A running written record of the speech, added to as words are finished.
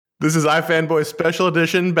This is iFanboy Special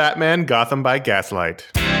Edition Batman Gotham by Gaslight.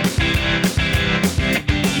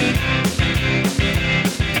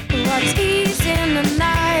 What's easy in the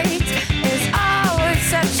night is always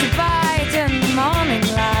such a bite in the morning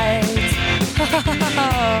light.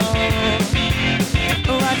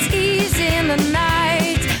 What's easy in the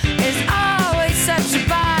night is always such a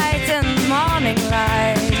bite in the morning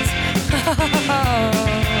light.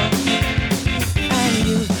 And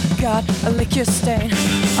you got a liquor stain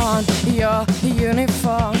on your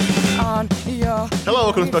uniform, on your... Hello,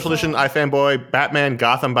 welcome to Special Edition iFanboy Batman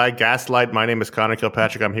Gotham by Gaslight. My name is Connor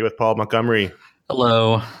Kilpatrick. I'm here with Paul Montgomery.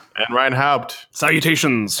 Hello. And Ryan Haupt.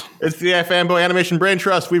 Salutations. It's the iFanboy Animation Brain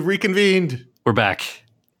Trust. We've reconvened. We're back.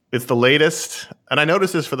 It's the latest, and I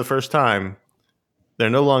noticed this for the first time. They're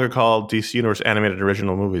no longer called DC Universe Animated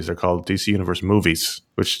Original Movies. They're called DC Universe Movies,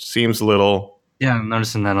 which seems a little... Yeah, I'm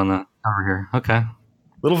noticing that on the cover here. Okay.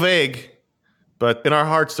 Little vague, but in our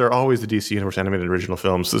hearts, they're always the DC Universe Animated Original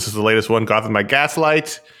Films. This is the latest one, Gotham by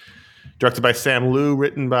Gaslight, directed by Sam Liu,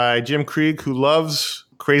 written by Jim Krieg, who loves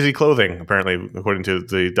crazy clothing, apparently, according to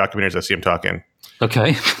the documentaries I see him talking.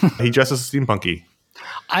 Okay. He dresses steampunky.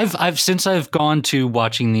 I've since I've gone to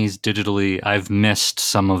watching these digitally, I've missed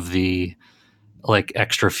some of the like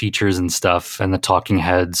extra features and stuff and the talking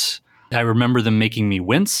heads. I remember them making me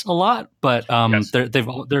wince a lot, but Yes.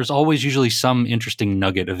 there's always usually some interesting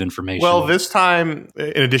nugget of information. Well, this time,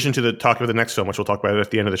 in addition to the talk about the next film, which we'll talk about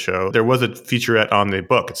at the end of the show, there was a featurette on the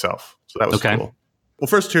book itself. So that was Okay. cool. Well,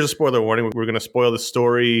 first, here's a spoiler warning. We're going to spoil the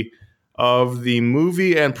story of the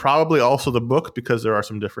movie and probably also the book because there are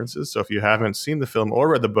some differences. So if you haven't seen the film or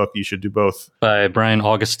read the book, you should do both. by Brian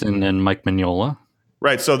Augustin and Mike Mignola.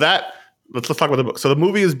 Right. So let's talk about the book. So the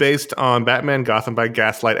movie is based on Batman Gotham by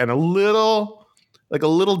Gaslight and a little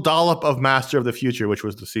dollop of Master of the Future, which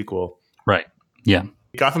was the sequel. Right. Yeah.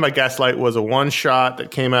 Gotham by Gaslight was a one-shot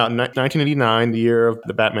that came out in 1989, the year of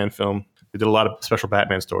the Batman film. They did a lot of special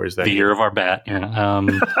Batman stories that The year of our bat. Yeah.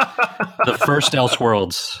 The first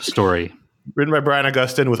Elseworlds story. Written by Brian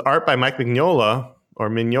Augustin with art by Mike Mignola, or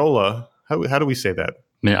Mignola. How do we say that?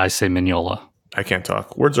 I say Mignola. I can't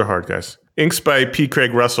talk. Words are hard, guys. Inks by P.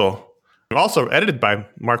 Craig Russell. Also edited by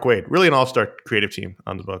Mark Waid. Really an all-star creative team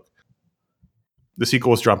on the book. The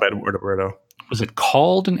sequel was drawn by Eduardo Berto. Was it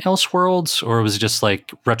called an Elseworlds, or was it just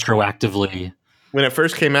like retroactively? When it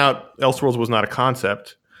first came out, Elseworlds was not a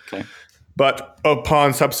concept. Okay. But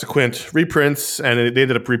upon subsequent reprints, and they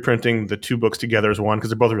ended up reprinting the two books together as one because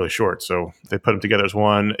they're both really short. So they put them together as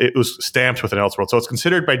one. It was stamped with an Elseworlds. So it's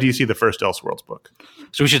considered by DC the first Elseworlds book.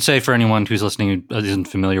 So we should say for anyone who's listening who isn't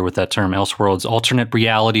familiar with that term, Elseworlds, alternate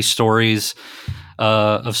reality stories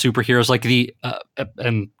of superheroes. Like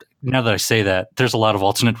and now that I say that, there's a lot of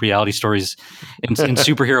alternate reality stories in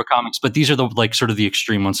superhero comics, but these are the like sort of the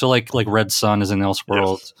extreme ones. So like Red Sun is an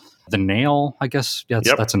Elseworld. Yes. The Nail, I guess. Yeah,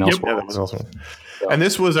 that's an Elseworld. Yeah, that was also. And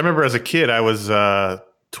this was, I remember as a kid, I was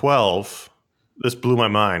 12. This blew my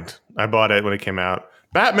mind. I bought it when it came out.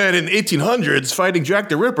 Batman in 1800s fighting Jack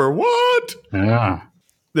the Ripper. What? Yeah.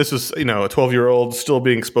 This was, a 12-year-old still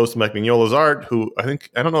being exposed to Mike Mignola's art, who I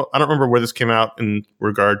don't remember where this came out in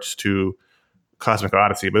regards to Cosmic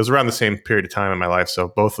Odyssey, but it was around the same period of time in my life.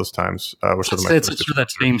 So both those times were sort of my It's sort of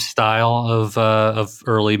that same style of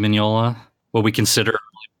early Mignola, what we consider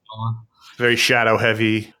very shadow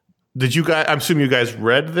heavy. Did you guys? I'm assuming you guys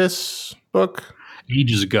read this book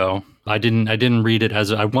ages ago. I didn't read it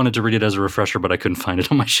I wanted to read it as a refresher, but I couldn't find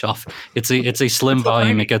it on my shelf. It's a slim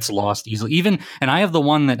volume. It gets lost easily. And I have the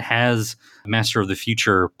one that has Master of the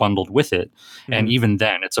Future bundled with it. Mm-hmm. And even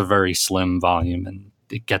then, it's a very slim volume and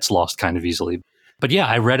it gets lost kind of easily. But yeah,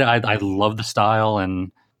 I read it. I love the style,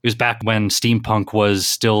 and it was back when steampunk was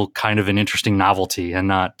still kind of an interesting novelty and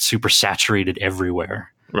not super saturated everywhere.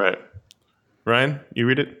 Right. Ryan, you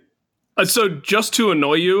read it? So just to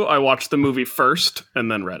annoy you, I watched the movie first and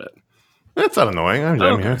then read it. That's not annoying. I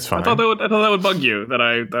mean, it's fine. I thought that would bug you that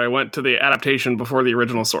I went to the adaptation before the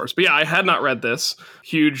original source. But yeah, I had not read this.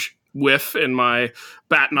 Huge whiff in my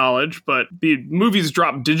bat knowledge, but the movies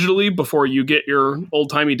drop digitally before you get your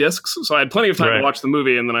old-timey discs. So I had plenty of time to watch the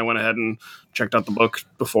movie, and then I went ahead and checked out the book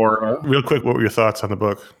before. Real quick, what were your thoughts on the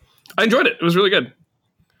book? I enjoyed it. It was really good.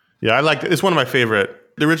 Yeah, I liked it. It's one of my favorite.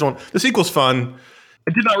 The original, the sequel's fun.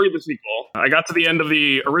 I did not read the sequel. I got to the end of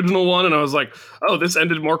the original one, and I was like, oh, this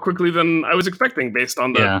ended more quickly than I was expecting based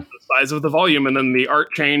on the size of the volume. And then the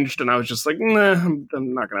art changed, and I was just like, nah, I'm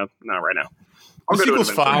not going to, not right now. The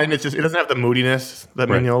sequel's fine. It's just, it doesn't have the moodiness that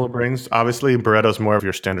Mignola brings. Obviously, Barretto's more of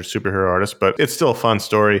your standard superhero artist, but it's still a fun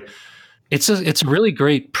story. It's a really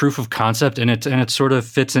great proof of concept, and it sort of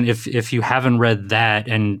fits in. If you haven't read that,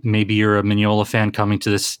 and maybe you're a Mignola fan coming to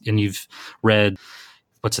this, and you've read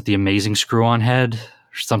what's it, The Amazing Screw-On Head,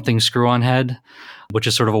 or something Screw-On Head, which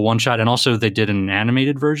is sort of a one-shot. And also they did an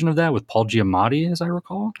animated version of that with Paul Giamatti, as I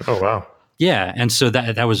recall. Oh, wow. Yeah, and so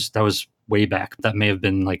that was way back. That may have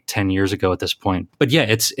been like 10 years ago at this point. But yeah,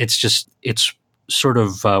 it's sort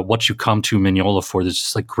of what you come to Mignola for. There's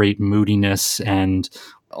just like great moodiness and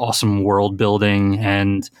awesome world building,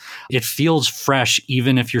 and it feels fresh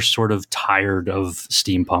even if you're sort of tired of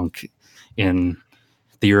steampunk in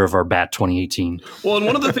the year of our bat 2018. Well, and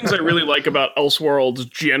one of the things I really like about Elseworlds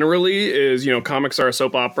generally is, comics are a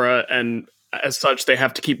soap opera, and as such, they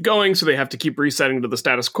have to keep going, so they have to keep resetting to the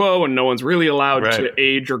status quo, and no one's really allowed to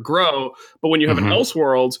age or grow. But when you have an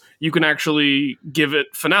Elseworlds, you can actually give it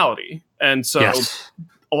finality. And so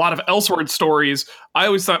a lot of Elseworlds stories, I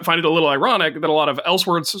always find it a little ironic that a lot of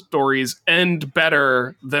Elseworlds stories end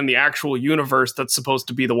better than the actual universe that's supposed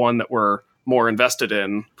to be the one that we're more invested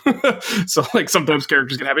in. So like sometimes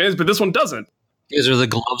characters get happy endings, but this one doesn't. Is there the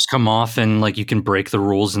gloves come off and like you can break the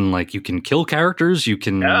rules and like you can kill characters, you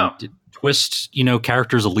can twist,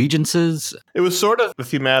 characters' allegiances. It was sort of the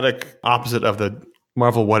thematic opposite of the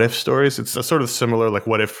Marvel What If stories. It's a sort of similar, like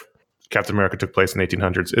what if Captain America took place in the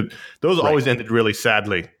 1800s. Those always ended really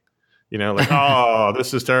sadly. Like, oh,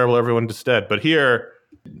 this is terrible, everyone's dead. But here,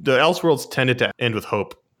 the Elseworlds tended to end with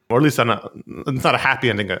hope. Or at least it's not a happy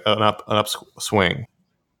ending, an upswing.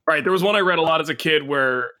 Right. There was one I read a lot as a kid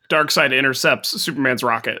where Darkseid intercepts Superman's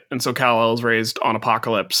rocket. And so Kal-El is raised on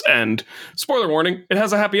Apocalypse. And spoiler warning, it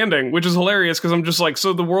has a happy ending, which is hilarious because I'm just like,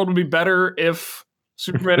 so the world would be better if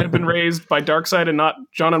Superman had been raised by Darkseid and not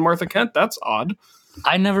John and Martha Kent? That's odd.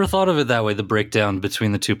 I never thought of it that way, the breakdown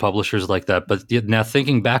between the two publishers like that. But now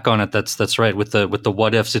thinking back on it, that's right. With the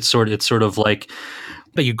what ifs, it's sort of like,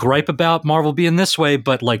 but you gripe about Marvel being this way,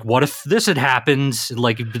 but like, what if this had happened?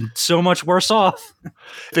 Like, you'd been so much worse off.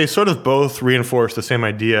 They sort of both reinforce the same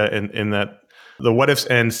idea in that the what ifs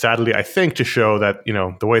end, sadly, I think, to show that,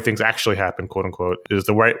 the way things actually happen, quote unquote, is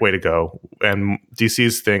the right way to go. And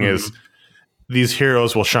DC's thing is these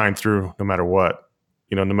heroes will shine through no matter what.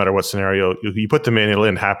 No matter what scenario you put them in, it'll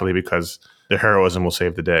end happily because their heroism will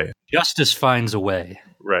save the day. Justice finds a way.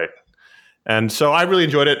 Right. And so I really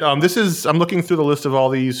enjoyed it. I'm looking through the list of all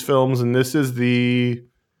these films, and this is the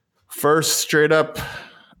first straight up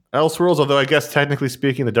Elseworlds, although I guess technically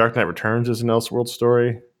speaking, The Dark Knight Returns is an Elseworlds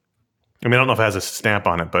story. I mean, I don't know if it has a stamp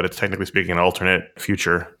on it, but it's technically speaking an alternate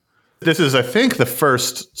future. This is, I think, the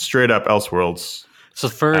first straight up Elseworlds. So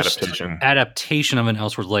the first adaptation of an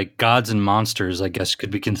Elseworlds, like Gods and Monsters, I guess, could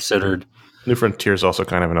be considered. New Frontier is also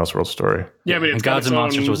kind of an Elseworlds story. Yeah, but and Gods and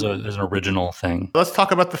Monsters was an original thing. Let's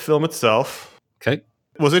talk about the film itself. Okay.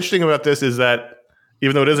 What's interesting about this is that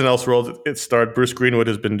even though it is an Elseworlds, it starred Bruce Greenwood,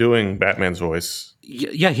 who's been doing Batman's voice.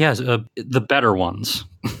 Yeah, he has the better ones.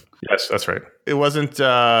 Yes, that's right. It wasn't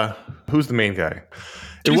who's the main guy?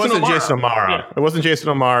 It wasn't Jason O'Mara. Yeah. It wasn't Jason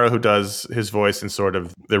O'Mara who does his voice in sort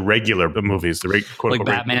of the regular movies, quote like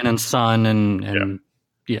Batman and Son and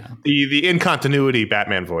the in continuity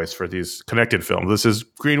Batman voice for these connected films. This is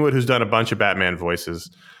Greenwood, who's done a bunch of Batman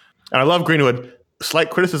voices, and I love Greenwood.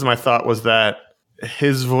 Slight criticism I thought was that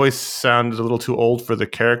his voice sounded a little too old for the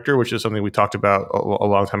character, which is something we talked about a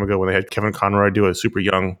long time ago when they had Kevin Conroy do a super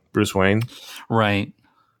young Bruce Wayne. Right.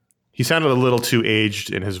 He sounded a little too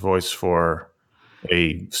aged in his voice for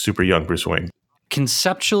a super young Bruce Wayne.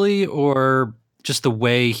 Conceptually or just the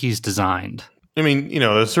way he's designed? I mean,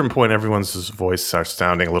 at a certain point, everyone's voice starts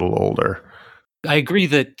sounding a little older. I agree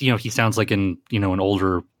that, he sounds like an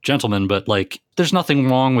older gentleman, but like there's nothing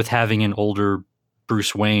wrong with having an older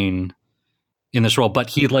Bruce Wayne in this role, but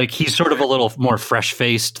he's sort of a little more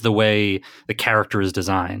fresh-faced the way the character is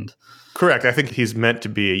designed. Correct. I think he's meant to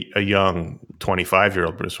be a young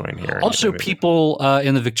 25-year-old Bruce Wayne here. Also, people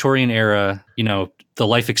in the Victorian era, the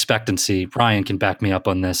life expectancy, Ryan can back me up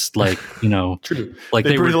on this, like, True. Like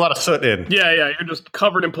they breathe a lot of soot in. Yeah, you're just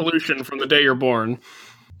covered in pollution from the day you're born.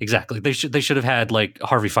 Exactly. They should have had like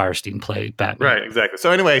Harvey Firestein play Batman. Right, exactly.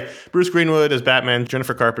 So anyway, Bruce Greenwood as Batman,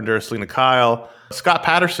 Jennifer Carpenter, Selena Kyle, Scott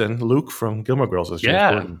Patterson, Luke from Gilmore Girls as James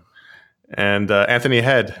Gordon, and Anthony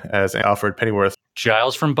Head as Alfred Pennyworth.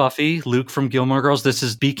 Giles from Buffy, Luke from Gilmore Girls. This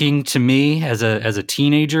is speaking to me as a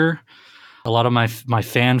teenager. A lot of my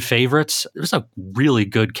fan favorites. It was a really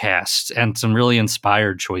good cast and some really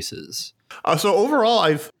inspired choices. So overall,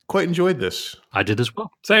 I've quite enjoyed this. I did as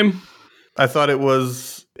well. Same. I thought it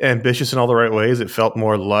was ambitious in all the right ways. It felt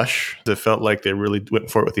more lush. It felt like they really went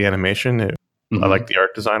for it with the animation. I liked the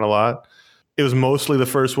art design a lot. It was mostly the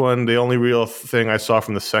first one. The only real thing I saw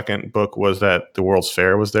from the second book was that the World's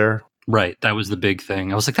Fair was there. Right. That was the big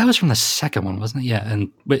thing. I was like, that was from the second one, wasn't it? Yeah.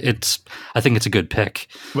 And I think it's a good pick.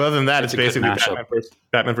 Well, other than that, it's basically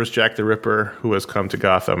Batman versus Jack the Ripper, who has come to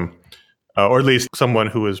Gotham, or at least someone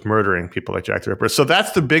who is murdering people like Jack the Ripper. So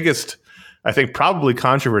that's the biggest, I think, probably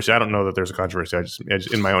controversy. I don't know that there's a controversy. I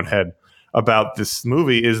just in my own head about this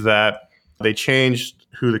movie is that they changed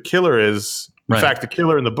who the killer is. In fact, the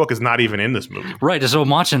killer in the book is not even in this movie. Right. So I'm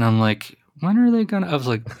watching, I'm like, when are they going to? I was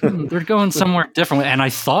like, they're going somewhere differently. And I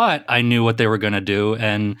thought I knew what they were going to do,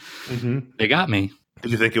 and they got me.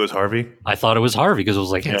 Did you think it was Harvey? I thought it was Harvey because it was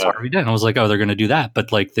like, it's Harvey Dent. I was like, oh, they're going to do that.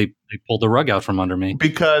 But like they pulled the rug out from under me.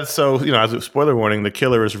 Because, so, as a spoiler warning, the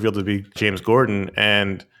killer is revealed to be James Gordon.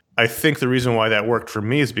 And I think the reason why that worked for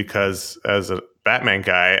me is because as a Batman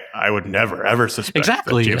guy, I would never, ever suspect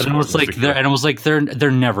exactly. that James and it was like, they're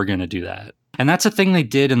never going to do that. And that's a thing they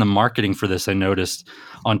did in the marketing for this. I noticed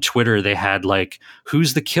on Twitter, they had like,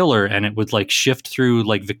 who's the killer? And it would like shift through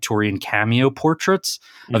like Victorian cameo portraits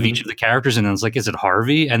of each of the characters. And then it's like, is it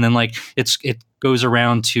Harvey? And then like, it goes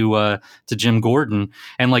around to Jim Gordon.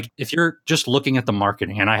 And like, if you're just looking at the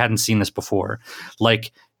marketing, and I hadn't seen this before,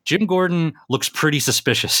 like Jim Gordon looks pretty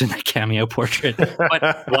suspicious in that cameo portrait,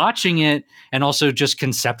 but watching it and also just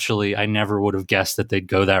conceptually, I never would have guessed that they'd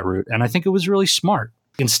go that route. And I think it was really smart.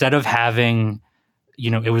 Instead of having,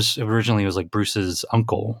 it was originally like Bruce's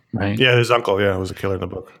uncle, right? Yeah, his uncle, was a killer in the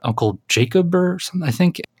book. Uncle Jacob or something, I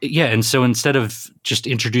think. Yeah, and so instead of just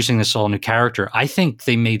introducing this all new character, I think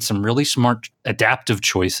they made some really smart adaptive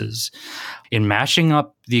choices in mashing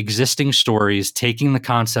up the existing stories, taking the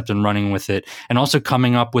concept and running with it, and also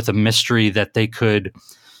coming up with a mystery that they could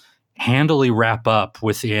handily wrap up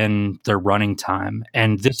within their running time.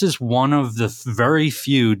 And this is one of the very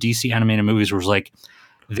few DC animated movies where it's like,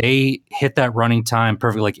 they hit that running time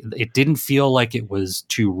perfectly. Like, it didn't feel like it was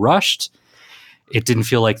too rushed. It didn't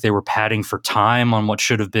feel like they were padding for time on what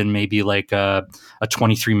should have been maybe like a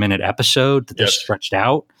 23-minute episode that they stretched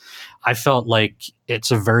out. I felt like it's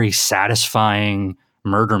a very satisfying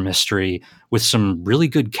murder mystery with some really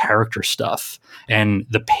good character stuff. And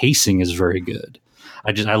the pacing is very good.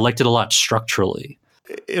 I liked it a lot structurally.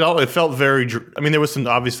 It felt very, there was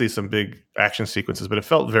obviously some big action sequences, but it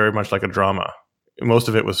felt very much like a drama. Most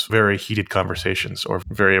of it was very heated conversations or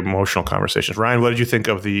very emotional conversations. Ryan, what did you think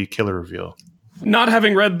of the killer reveal? Not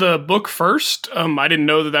having read the book first, I didn't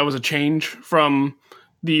know that was a change from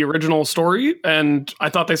the original story, and I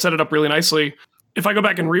thought they set it up really nicely. If I go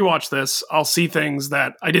back and rewatch this, I'll see things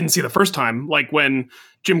that I didn't see the first time, like when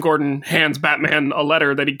Jim Gordon hands Batman a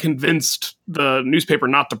letter that he convinced the newspaper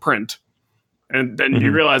not to print. And then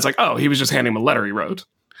you realize, like, oh, he was just handing him a letter he wrote.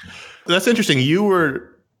 That's interesting. You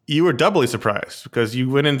were doubly surprised because you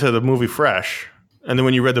went into the movie fresh, and then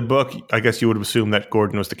when you read the book, I guess you would have assumed that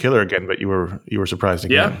Gordon was the killer again, but you were surprised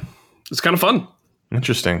again. Yeah, it's kind of fun.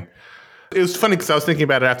 Interesting. It was funny because I was thinking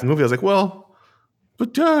about it after the movie. I was like, well,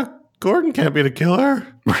 but Gordon can't be the killer.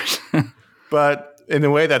 But in a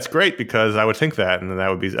way, that's great because I would think that, and that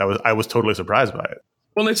would be I was totally surprised by it.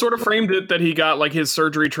 Well, they sort of framed it that he got like his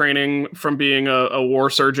surgery training from being a war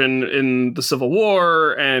surgeon in the Civil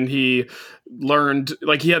War, and he learned,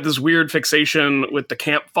 like, he had this weird fixation with the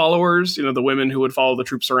camp followers, the women who would follow the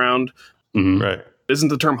troops around. Mm-hmm. Right. Isn't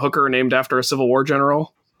the term hooker named after a Civil War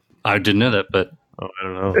general? I didn't know that, but I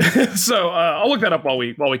don't know. So I'll look that up while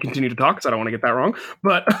we continue to talk, because I don't want to get that wrong.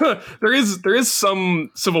 But there is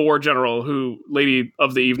some Civil War general who Lady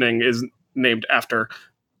of the Evening is named after.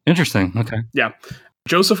 Interesting. Okay. Yeah.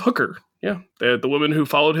 Joseph Hooker. Yeah. The women who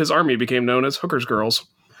followed his army became known as Hooker's girls.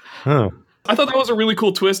 Huh. I thought that was a really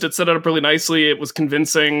cool twist. It set it up really nicely. It was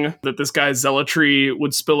convincing that this guy's zealotry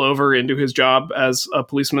would spill over into his job as a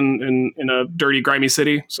policeman in a dirty, grimy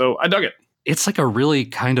city. So I dug it. It's like a really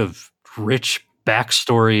kind of rich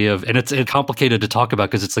backstory of, and it's complicated to talk about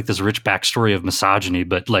because it's like this rich backstory of misogyny,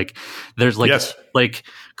 but like there's like, like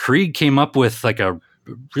Krieg came up with like a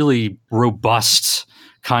really robust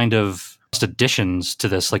kind of additions to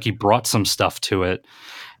this. Like he brought some stuff to it,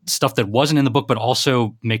 stuff that wasn't in the book, but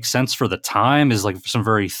also makes sense for the time, is like some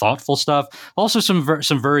very thoughtful stuff. Also some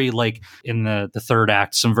very like in the third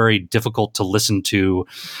act, some very difficult to listen to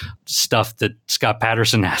stuff that Scott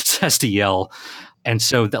Patterson has to yell. And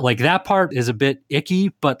so that, like, that part is a bit icky,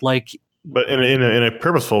 but in a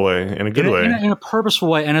purposeful way, in a good way, in a purposeful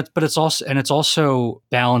way. And it's also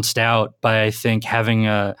balanced out by, I think, having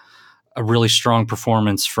a really strong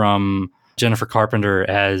performance from Jennifer Carpenter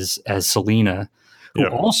as Selena, who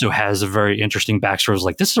also has a very interesting backstory. It's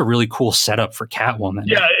like, this is a really cool setup for Catwoman.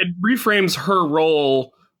 Yeah, it reframes her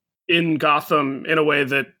role in Gotham in a way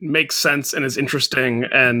that makes sense and is interesting,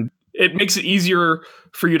 and it makes it easier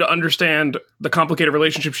for you to understand the complicated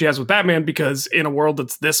relationship she has with Batman, because in a world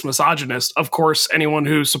that's this misogynist, of course, anyone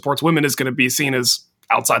who supports women is going to be seen as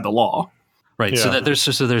outside the law. Right. Yeah.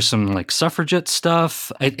 There's some like suffragette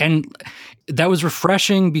stuff. And that was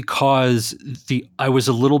refreshing because I was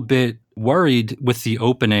a little bit worried with the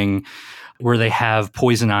opening where they have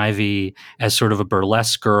Poison Ivy as sort of a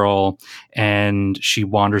burlesque girl, and she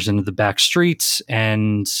wanders into the back streets,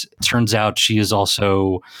 and it turns out she is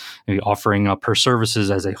also maybe offering up her services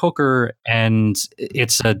as a hooker, and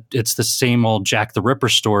it's the same old Jack the Ripper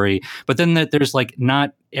story. But then there's like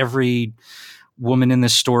not every woman in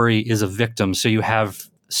this story is a victim. So you have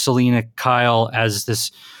Selina Kyle as this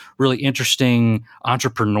really interesting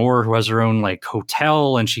entrepreneur who has her own like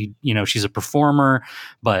hotel, and she's a performer,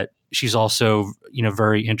 but she's also,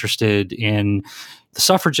 very interested in the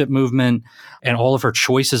suffragette movement, and all of her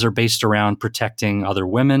choices are based around protecting other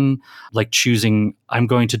women, like choosing, I'm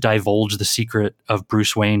going to divulge the secret of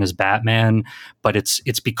Bruce Wayne as Batman, but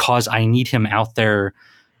it's because I need him out there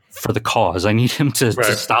for the cause. I need him to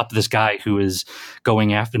stop this guy who is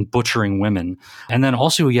going after and butchering women. And then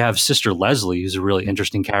also you have Sister Leslie, who's a really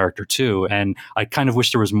interesting character too. And I kind of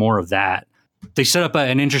wish there was more of that. They set up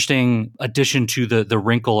an interesting addition to the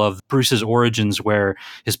wrinkle of Bruce's origins, where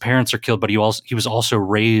his parents are killed, but he was also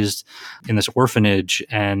raised in this orphanage,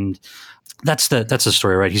 and that's the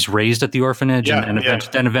story, right? He's raised at the orphanage, and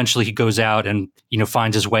then eventually he goes out and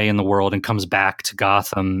finds his way in the world and comes back to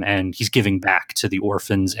Gotham, and he's giving back to the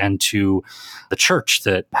orphans and to the church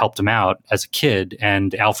that helped him out as a kid.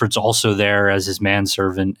 And Alfred's also there as his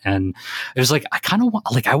manservant, and it was like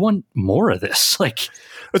I want more of this. Like,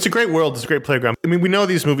 it's a great world. It's a great playground. I mean, we know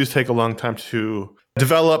these movies take a long time to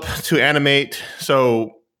develop, to animate.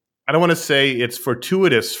 So I don't want to say it's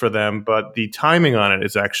fortuitous for them, but the timing on it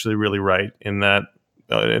is actually really right in that,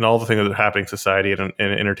 in all the things that are happening in society and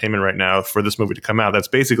entertainment right now, for this movie to come out, that's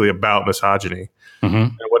basically about misogyny. Mm-hmm.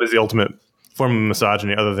 And what is the ultimate form of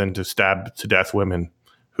misogyny other than to stab to death women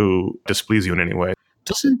who displease you in any way?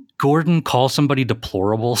 Doesn't Gordon call somebody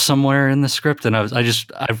deplorable somewhere in the script? And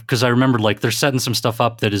because I remember like they're setting some stuff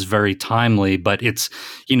up that is very timely, but it's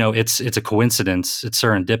a coincidence. It's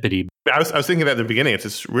serendipity. I was thinking that at the beginning.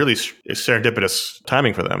 It's really serendipitous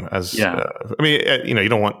timing for them. You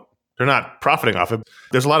don't want, they're not profiting off it.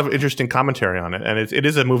 There's a lot of interesting commentary on it, and it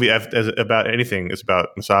is a movie about anything. It's about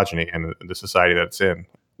misogyny and the society that it's in,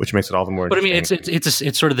 which makes it all the more interesting. But I mean,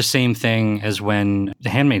 it's sort of the same thing as when The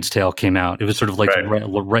Handmaid's Tale came out. It was sort of like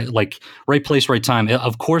right place, right time.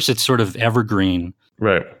 Of course, it's sort of evergreen.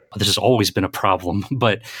 Right. This has always been a problem,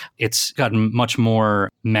 but it's gotten much more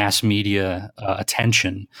mass media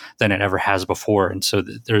attention than it ever has before. And so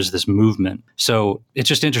there's this movement. So it's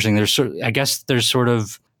just interesting. There's sort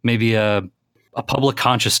of maybe a public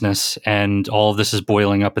consciousness, and all of this is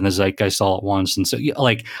boiling up in the zeitgeist all at once. And so,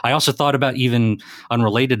 like, I also thought about, even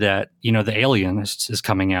unrelated to that, The Alienist is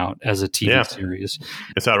coming out as a TV series.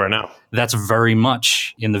 It's out right now. That's very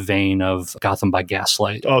much in the vein of Gotham by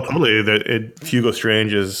Gaslight. Oh, totally. Hugo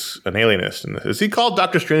Strange is an alienist. Is he called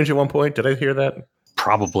Dr. Strange at one point? Did I hear that?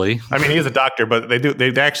 Probably. I mean, he is a doctor, but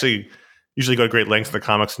they actually usually go to great lengths in the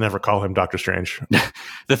comics to never call him Dr. Strange.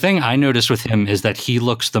 The thing I noticed with him is that he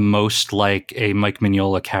looks the most like a Mike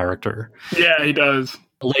Mignola character. Yeah, he does.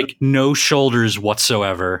 Like, no shoulders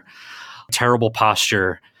whatsoever, terrible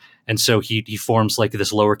posture. And so he forms like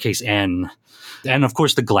this lowercase n. And of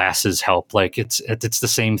course the glasses help. Like, it's the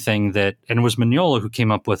same thing and it was Mignola who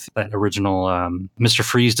came up with that original Mr.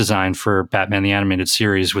 Freeze design for Batman the Animated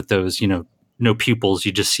Series with those, no pupils,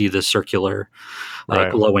 you just see the circular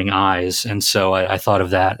glowing eyes. And so I thought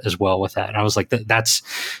of that as well with that. And I was like,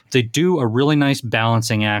 they do a really nice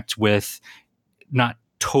balancing act with not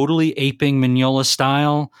totally aping Mignola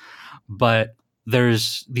style, but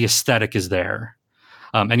there's the aesthetic is there.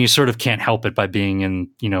 And you sort of can't help it by being in,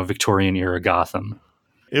 Victorian era Gotham.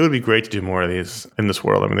 It would be great to do more of these in this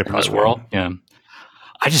world. I mean, they probably in this world, yeah.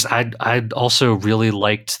 I also really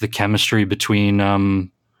liked the chemistry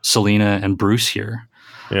between Selina and Bruce here.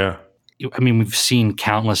 Yeah. I mean, we've seen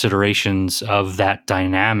countless iterations of that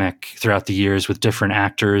dynamic throughout the years with different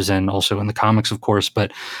actors and also in the comics, of course.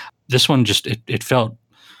 But this one just, it felt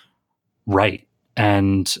right.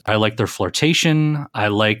 And I liked their flirtation. I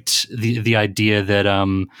liked the idea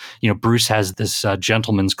that, Bruce has this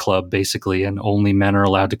gentleman's club, basically, and only men are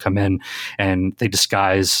allowed to come in, and they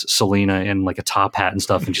disguise Selina in like a top hat and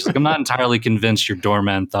stuff. And she's like, I'm not entirely convinced your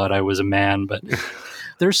doorman thought I was a man, but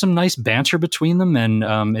there's some nice banter between them, and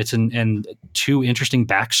and two interesting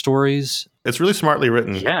backstories. It's really smartly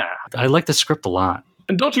written. Yeah, I like the script a lot.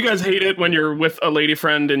 And don't you guys hate it when you're with a lady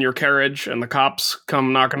friend in your carriage and the cops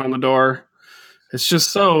come knocking on the door? It's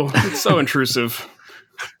just so intrusive.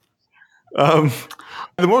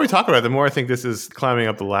 The more we talk about it, the more I think this is climbing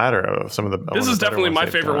up the ladder of some of the. This is definitely my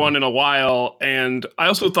favorite one in a while, and I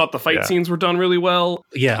also thought the fight scenes were done really well.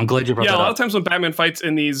 Yeah, I'm glad you brought that up. Yeah, a lot of times when Batman fights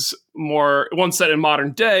in these more one set in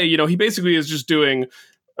modern day, he basically is just doing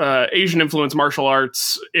Asian influence martial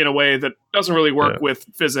arts in a way that doesn't really work with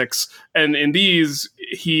physics. And in these,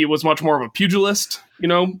 he was much more of a pugilist.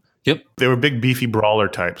 Yep, they were big, beefy brawler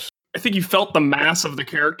types. I think you felt the mass of the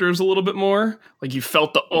characters a little bit more. Like you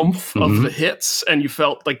felt the oomph of the hits, and you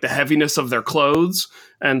felt like the heaviness of their clothes.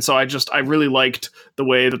 And so I really liked the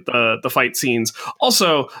way that the fight scenes.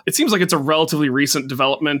 Also, it seems like it's a relatively recent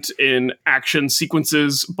development in action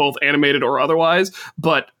sequences, both animated or otherwise.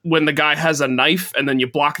 But when the guy has a knife and then you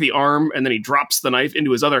block the arm and then he drops the knife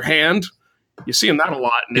into his other hand, you see him that a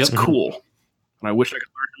lot, and it's cool. And I wish I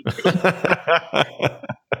could learn how to do it.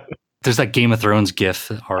 There's that Game of Thrones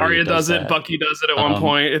gif. Arya does it. Bucky does it at one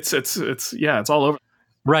point. It's all over.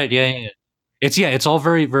 Right. Yeah. It's all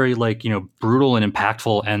very, very brutal and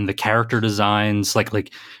impactful. And the character designs,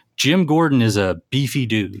 like Jim Gordon is a beefy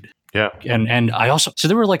dude. Yeah. And I also, so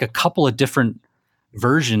there were like a couple of different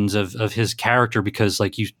versions of his character, because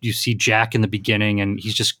like you see Jack in the beginning and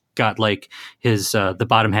he's just got like his the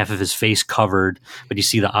bottom half of his face covered, but you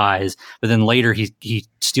see the eyes. But then later he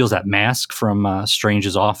steals that mask from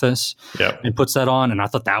Strange's office and puts that on, and I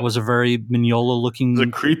thought that was a very Mignola looking, it's a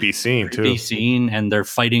creepy scene, and they're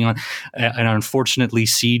fighting on an unfortunately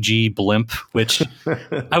CG blimp, which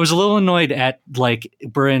I was a little annoyed at. Like,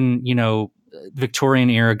 we're in Victorian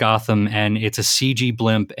era Gotham, and it's a CG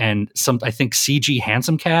blimp and I think CG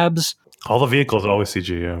hansom cabs. All the vehicles are always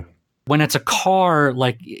CG. Yeah. When it's a car,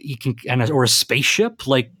 like you can, or a spaceship,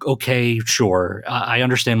 like, okay, sure, I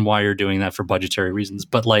understand why you're doing that for budgetary reasons,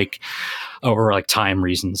 but like, or like time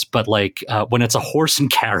reasons, but like when it's a horse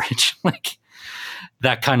and carriage, like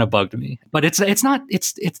that kind of bugged me. But it's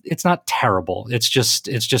not terrible. It's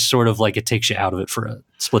just sort of like it takes you out of it for a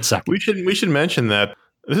split second. We should mention that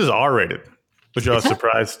this is R-rated, which I was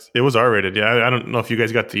surprised. It was R-rated. Yeah, I don't know if you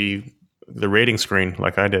guys got the rating screen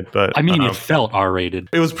like I did, but I mean, it felt R-rated.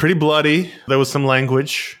 It was pretty bloody. There was some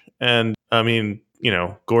language, and I mean,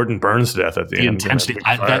 Gordon burns to death at the end. Intensity.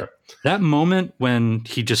 That moment when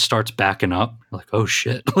he just starts backing up, like, oh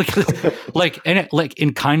shit,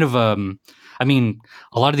 in kind of I mean,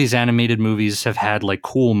 a lot of these animated movies have had like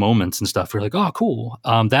cool moments and stuff. You're like, oh, cool,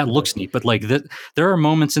 that looks neat. But like, there are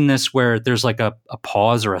moments in this where there's like a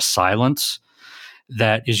pause or a silence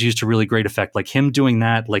that is used to really great effect, like him doing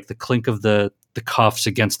that, like the clink of the cuffs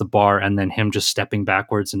against the bar, and then him just stepping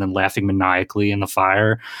backwards and then laughing maniacally in the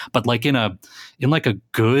fire, but like in like a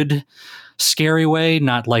good scary way,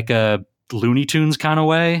 not like a Looney Tunes kind of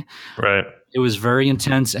way. Right. It was very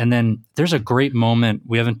intense. And then there's a great moment.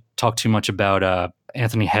 We haven't talked too much about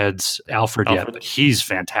Anthony Head's Alfred yet, but he's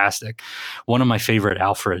fantastic. One of my favorite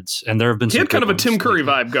Alfreds. And there have been he had kind of a Tim Curry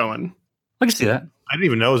vibe going. I can see that. I didn't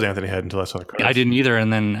even know it was Anthony Head until I saw the credits. I didn't either.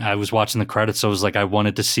 And then I was watching the credits. So I was like, I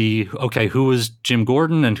wanted to see, okay, who was Jim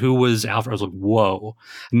Gordon and who was Alfred? I was like, whoa,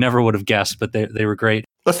 never would have guessed, but they were great.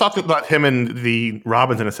 Let's talk about him and the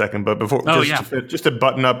Robins in a second. But before, just to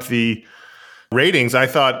button up the ratings, I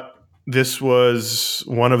thought this was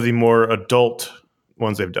one of the more adult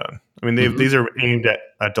ones they've done. I mean, these are aimed at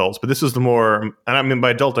adults, but this is the more, and I mean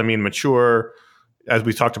by adult, I mean mature. As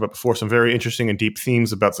we talked about before, some very interesting and deep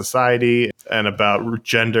themes about society and about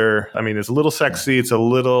gender. I mean, it's a little sexy, it's a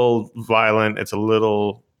little violent, it's a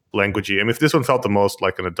little languagey. I mean, if this one felt the most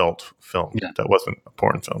like an adult film, that wasn't a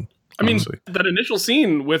porn film. I mean, that initial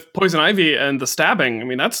scene with Poison Ivy and the stabbing, I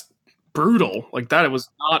mean, that's brutal. Like that, it was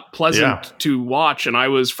not pleasant to watch. And I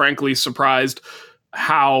was frankly surprised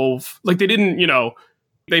how, like, they didn't,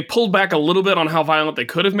 they pulled back a little bit on how violent they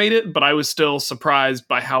could have made it, but I was still surprised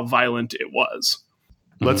by how violent it was.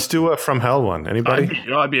 Let's do a From Hell one. Anybody?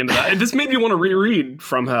 I'd be into that. This made me want to reread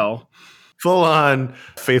From Hell. Full on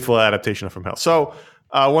faithful adaptation of From Hell. So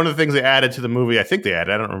one of the things they added to the movie, I think they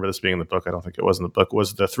added, I don't remember this being in the book, I don't think it was in the book,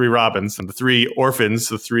 was the three Robins and the three orphans,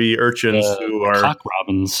 the three urchins who are cock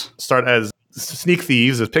Robins. Start as sneak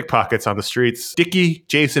thieves, as pickpockets on the streets. Dickie,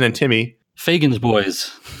 Jason, and Timmy. Fagin's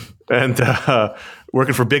boys. And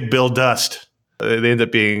working for Big Bill Dust. They end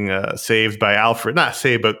up being saved by Alfred. Not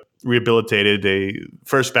saved, but rehabilitated.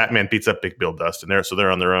 First Batman beats up Big Bill Dust, and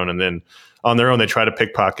they're on their own. And then on their own, they try to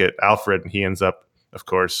pickpocket Alfred, and he ends up, of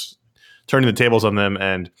course, turning the tables on them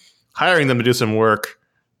and hiring them to do some work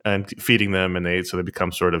and feeding them. And they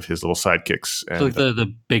become sort of his little sidekicks. And, so like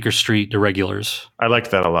the Baker Street irregulars. I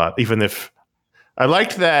liked that a lot. Even if I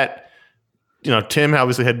liked that, Tim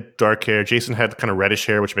obviously had dark hair. Jason had kind of reddish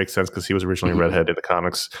hair, which makes sense because he was originally redhead in the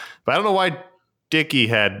comics. But I don't know why Dickie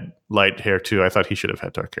had light hair too. I thought he should have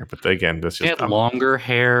had dark hair, but again, that's He just had longer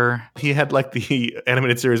hair. he had like the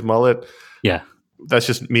animated series mullet. Yeah. That's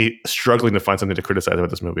just me struggling to find something to criticize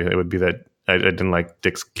about this movie. It would be that I didn't like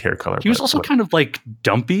Dick's hair color. He was also kind of like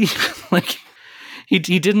dumpy. Like he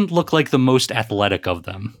didn't look like the most athletic of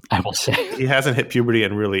them, I will say. He hasn't hit puberty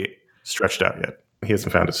and really stretched out yet. He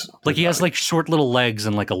hasn't found his Like he has like short little legs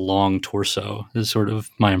and like a long torso is sort of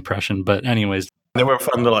my impression. But anyways, they were a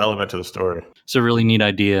fun little element to the story. it's a really neat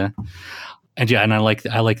idea. And yeah, and I like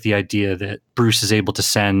the idea that Bruce is able to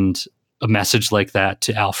send a message like that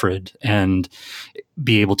to Alfred and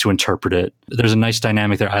be able to interpret it. There's a nice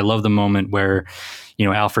dynamic there. I love the moment where, you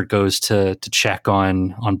know, Alfred goes to check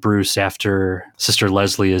on Bruce after Sister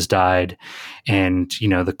Leslie has died, and you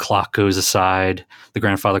know the clock goes aside, the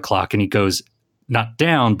grandfather clock, and he goes not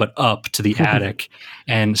down but up to the attic,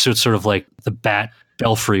 and so it's sort of like the Bat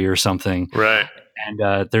Belfry or something, Right.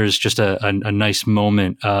 And there's just a nice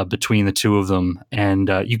moment between the two of them.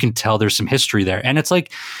 And you can tell there's some history there. And it's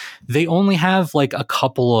like they only have like a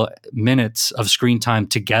couple of minutes of screen time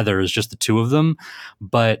together as just the two of them.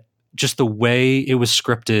 But just the way it was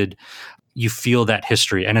scripted, you feel that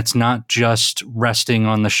history. And it's not just resting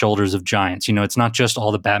on the shoulders of giants. You know, it's not just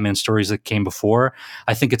all the Batman stories that came before.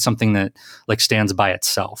 I think it's something that like stands by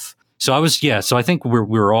itself. So I think we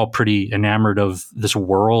were all pretty enamored of this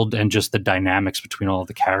world and just the dynamics between all of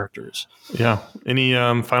the characters. Yeah. Any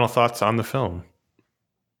final thoughts on the film?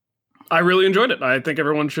 I really enjoyed it. I think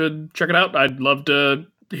everyone should check it out. I'd love to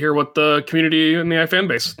hear what the community and the fan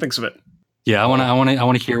base thinks of it. Yeah, I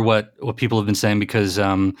want to hear what people have been saying, because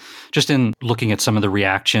just in looking at some of the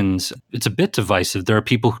reactions, it's a bit divisive. There are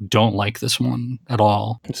people who don't like this one at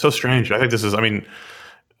all. It's so strange. I think this is,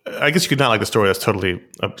 I guess you could not like the story. That's totally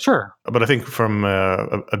Sure. But I think from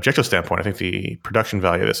an objective standpoint, I think the production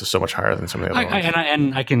value of this is so much higher than some of the other ones.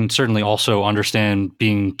 And I can certainly also understand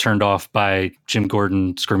being turned off by Jim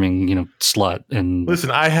Gordon screaming, you know, slut. And Listen,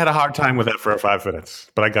 I had a hard time with that for 5 minutes,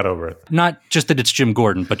 but I got over it. not just that it's Jim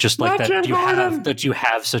Gordon, but just like Not that Jim you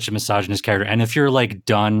have such a misogynist character. And if you're like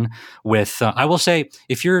done with, I will say,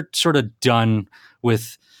 if you're sort of done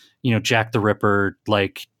with, you know, Jack the Ripper,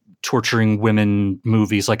 like torturing women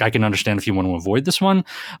movies, like I can understand if you want to avoid this one,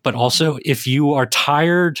 but also if you are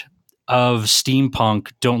tired of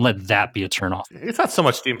steampunk, don't let that be a turnoff. It's not so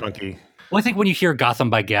much steampunky. Well, I think when you hear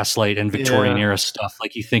Gotham by Gaslight and Victorian era stuff,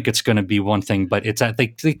 like you think it's going to be one thing, but it's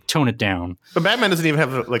they tone it down. But Batman doesn't even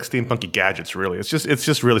have like steampunky gadgets, really. It's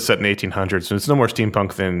just really set in 1800s, so it's no more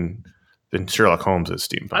steampunk than Sherlock Holmes is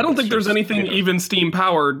steampunk. I don't think there's anything even steam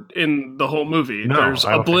powered in the whole movie. No, there's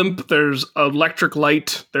a blimp, there's electric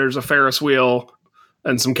light, there's a Ferris wheel,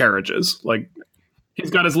 and some carriages. Like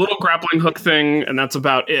he's got his little grappling hook thing, and that's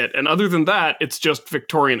about it. And other than that, it's just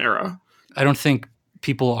Victorian era. I don't think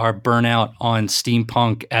people are burnt out on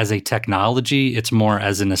steampunk as a technology. It's more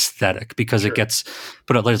as an aesthetic, because it gets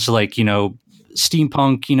put up. It's like, you know,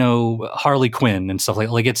 steampunk, you know, Harley Quinn and stuff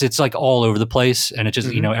like it's like all over the place, and it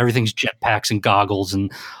just you know, everything's jetpacks and goggles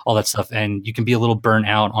and all that stuff, and you can be a little burnt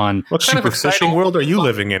out on What kind of exciting world are you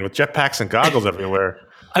living in with jetpacks and goggles everywhere?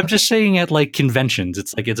 I'm just saying at like conventions,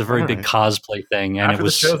 it's like it's a very big cosplay thing, and After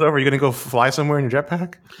the show's over, you're going to go fly somewhere in your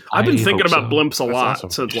jetpack? I've been thinking about blimps a That's lot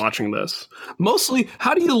awesome. since watching this. Mostly,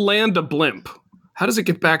 how do you land a blimp? How does it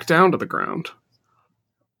get back down to the ground?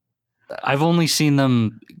 I've only seen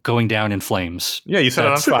them going down in flames. Yeah, you set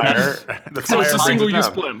it on fire. The So it's fire a brings it single-use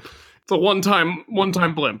down. blimp. It's a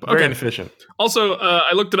one-time blimp. Very Okay. inefficient. Also,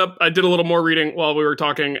 I looked it up. I did a little more reading while we were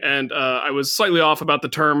talking, and I was slightly off about the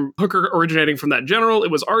term hooker originating from that general.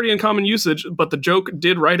 It was already in common usage, but the joke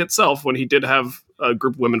did write itself when he did have a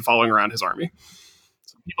group of women following around his army.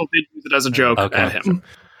 So people did use it as a joke at him.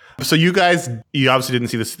 So you obviously didn't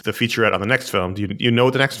see the featurette on the next film. Do you know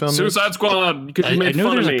what the next film is? Suicide Squad. Because you I made know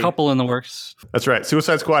fun there's of me. a couple in the works, That's right.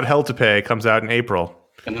 Suicide Squad Hell to Pay comes out in April.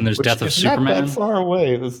 and then there's Death of It's not Superman. that far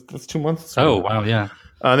away. That's 2 months. Oh wow, yeah.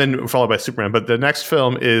 And then followed by Superman. But the next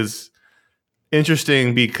film is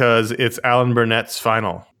interesting because it's Alan Burnett's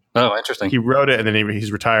final. Oh, interesting. He wrote it, and then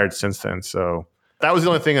he's retired since then. So that was the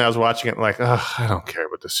only thing I was watching it like, I don't care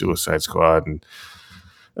about the Suicide Squad.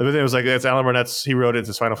 And then it was like, it's Alan Burnett's. He wrote it. It's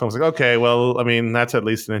his final film. I was like, okay, well, I mean, that's at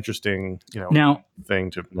least an interesting, Now, thing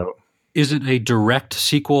to note. is it a direct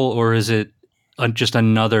sequel, or is it just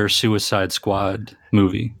another Suicide Squad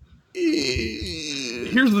movie?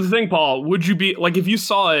 Here's the thing, Paul. Would you be like, if you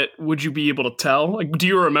saw it, would you be able to tell? Like, do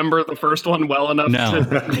you remember the first one well enough No.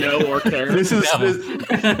 to know or care? This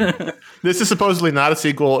is supposedly not a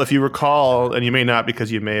sequel. If you recall, and you may not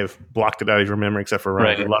because you may have blocked it out of your memory, except for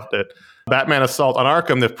Ryan, who loved it. Batman Assault on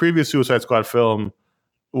Arkham, the previous Suicide Squad film,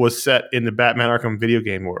 was set in the Batman Arkham video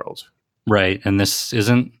game world. Right, and this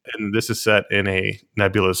isn't? And this is set in a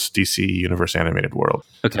nebulous DC Universe animated world.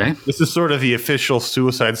 Okay. This is sort of the official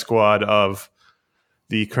Suicide Squad of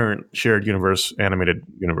the current shared universe animated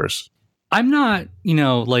universe. I'm not,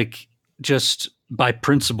 like just by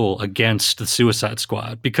principle against the Suicide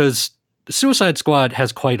Squad, because the Suicide Squad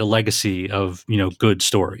has quite a legacy of, good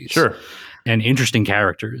stories. Sure. And interesting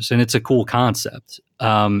characters. And it's a cool concept.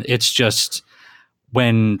 It's just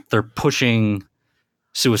when they're pushing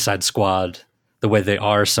Suicide Squad the way they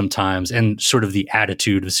are sometimes, and sort of the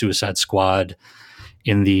attitude of Suicide Squad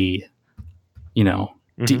in the, in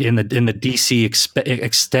the DC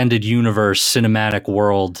extended universe cinematic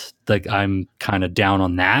world, like I'm kind of down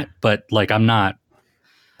on that, but like I'm not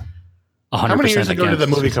 100% How many years ago did the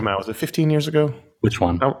against- movie come out? Was it 15 years ago? Which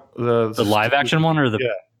one? No, The live action one or the Yeah.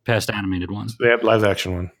 past animated one? They had live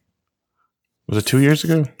action one. Was it 2 years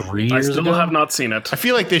ago? 3 I years still ago? have not seen it. I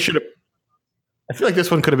feel like they should have. I feel like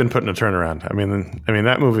this one could have been put in a turnaround. I mean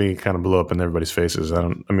that movie kind of blew up in everybody's faces.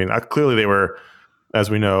 Clearly they were, as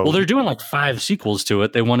we know. Well, they're doing like 5 sequels to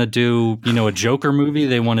it. They want to do, a Joker movie.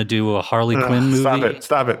 They want to do a Harley Quinn movie.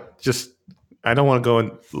 Stop it. Just, I don't want to go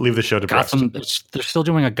and leave the show depressed. They're still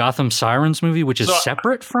doing a Gotham Sirens movie, which is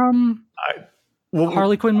separate from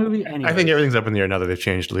Harley Quinn movie. Anyway. I think everything's up in the air now that they've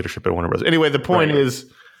changed leadership at Warner Bros. Anyway, the point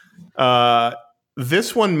is,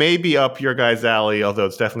 this one may be up your guy's alley, although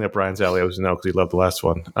it's definitely up Ryan's alley, as you know, because he loved the last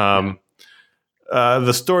one.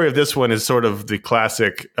 The story of this one is sort of the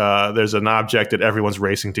classic, there's an object that everyone's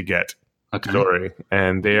racing to get story,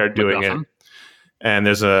 and they are doing it. And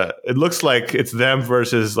it looks like it's them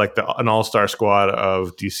versus like an all-star squad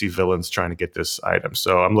of DC villains trying to get this item.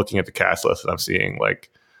 So I'm looking at the cast list and I'm seeing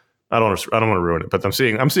like, I don't want to ruin it, but I'm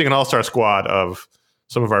seeing an all-star squad of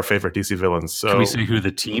some of our favorite DC villains. So can we say who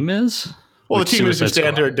the team is? Well, the team is your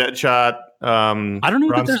standard Deadshot. I don't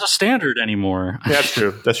know if there's a standard anymore. Yeah, that's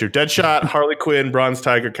true. That's your Deadshot, Harley Quinn, Bronze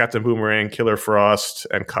Tiger, Captain Boomerang, Killer Frost,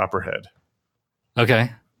 and Copperhead.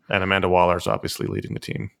 Okay. And Amanda Waller is obviously leading the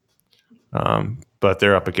team. But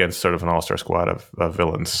they're up against sort of an all-star squad of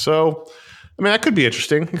villains. So, that could be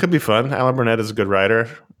interesting. It could be fun. Alan Burnett is a good writer.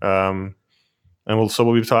 And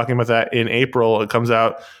we'll be talking about that in April. It comes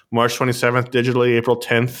out March 27th digitally, April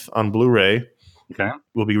 10th on Blu-ray. Okay.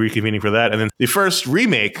 We'll be reconvening for that. And then the first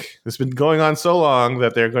remake that's been going on so long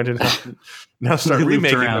that they're going to now start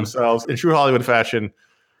remaking themselves in true Hollywood fashion.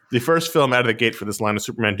 The first film out of the gate for this line is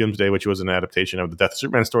Superman Doomsday, which was an adaptation of the Death of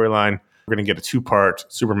Superman storyline. We're going to get a 2-part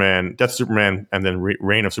Death of Superman, and then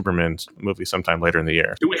Reign of Superman movie sometime later in the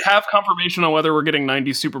year. Do we have confirmation on whether we're getting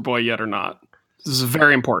 90s Superboy yet or not? This is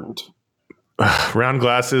very important. Round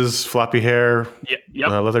glasses, floppy hair,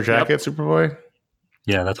 leather jacket, Superboy.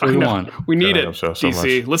 Yeah, that's what we want. We need it, so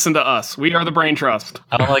DC. much. Listen to us. We are the brain trust.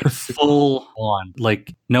 I like full on,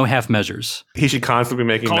 like no half measures. He should constantly be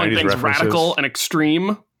making Calling 90s things references. radical and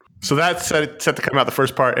extreme. So that's set to come out. The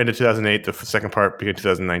first part ended 2008. The second part began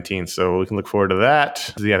 2019. So we can look forward to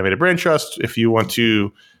that. The Animated Brain Trust. If you want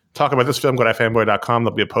to talk about this film, go to fanboy.com.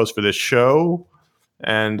 There'll be a post for this show.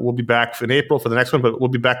 And we'll be back in April for the next one. But we'll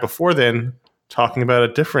be back before then talking about a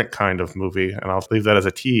different kind of movie. And I'll leave that as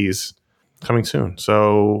a tease. Coming soon.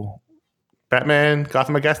 So, Batman,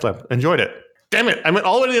 Gotham by Gaslamp. Enjoyed it. Damn it. I went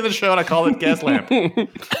all the way to the end of the show and I called it Gaslamp.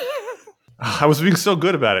 I was being so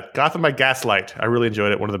good about it. Gotham by Gaslight. I really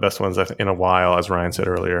enjoyed it. One of the best ones in a while, as Ryan said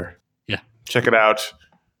earlier. Yeah. Check it out.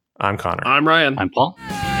 I'm Connor. I'm Ryan. I'm Paul.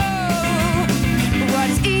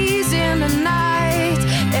 What's easy in the night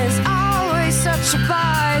is always such a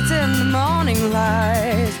bite in the morning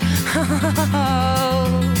light.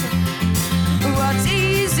 What's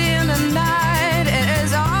easy in the night, it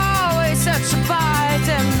is always such a bite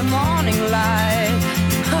in the morning light.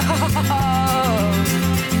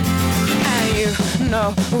 And you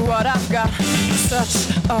know what I've got,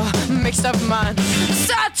 such a mixed up mind,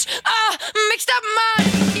 such a mixed up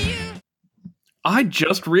mind. I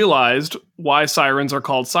just realized why sirens are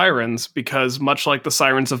called sirens, because much like the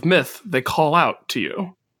sirens of myth, they call out to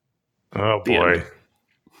you. Oh, The boy. end.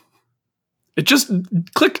 It just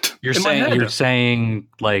clicked. You're in my head. saying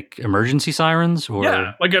like emergency sirens, or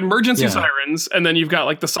Yeah, like emergency sirens, and then you've got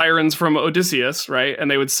like the sirens from Odysseus, right?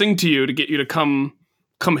 And they would sing to you to get you to come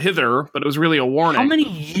hither, but it was really a warning. How many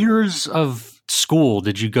years of school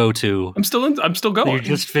did you go to? I'm still going. You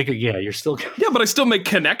just figured, you're still Yeah, but I still make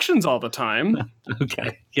connections all the time.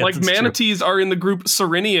 okay. Yeah, like that's true. manatees are in the group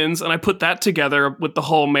Serenians, and I put that together with the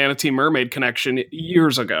whole manatee mermaid connection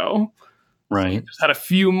years ago. Right. Just had a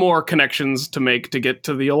few more connections to make to get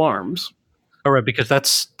to the alarms. All right, because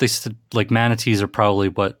like manatees are probably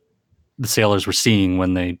what the sailors were seeing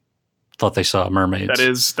when they thought they saw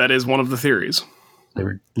mermaids. That is one of the theories. They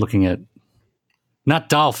were looking at Not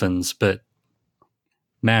dolphins, but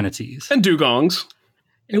manatees. And dugongs.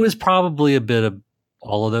 It was probably a bit of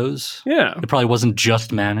all of those. Yeah. It probably wasn't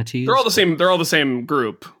just manatees. They're all the same. They're all the same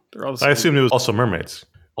group. They're all the same. I assumed it was also mermaids.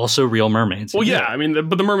 Also real mermaids. Well, yeah. I mean,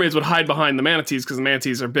 but the mermaids would hide behind the manatees because the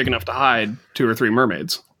manatees are big enough to hide 2 or 3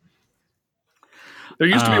 mermaids. There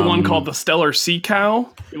used to be one called the Stellar Sea Cow.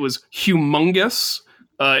 It was humongous.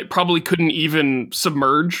 It probably couldn't even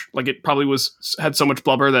submerge. Like it probably had so much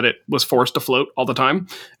blubber that it was forced to float all the time,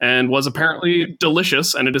 and was apparently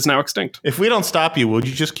delicious. And it is now extinct. If we don't stop you, would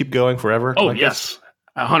you just keep going forever? Oh yes,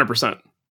 100%.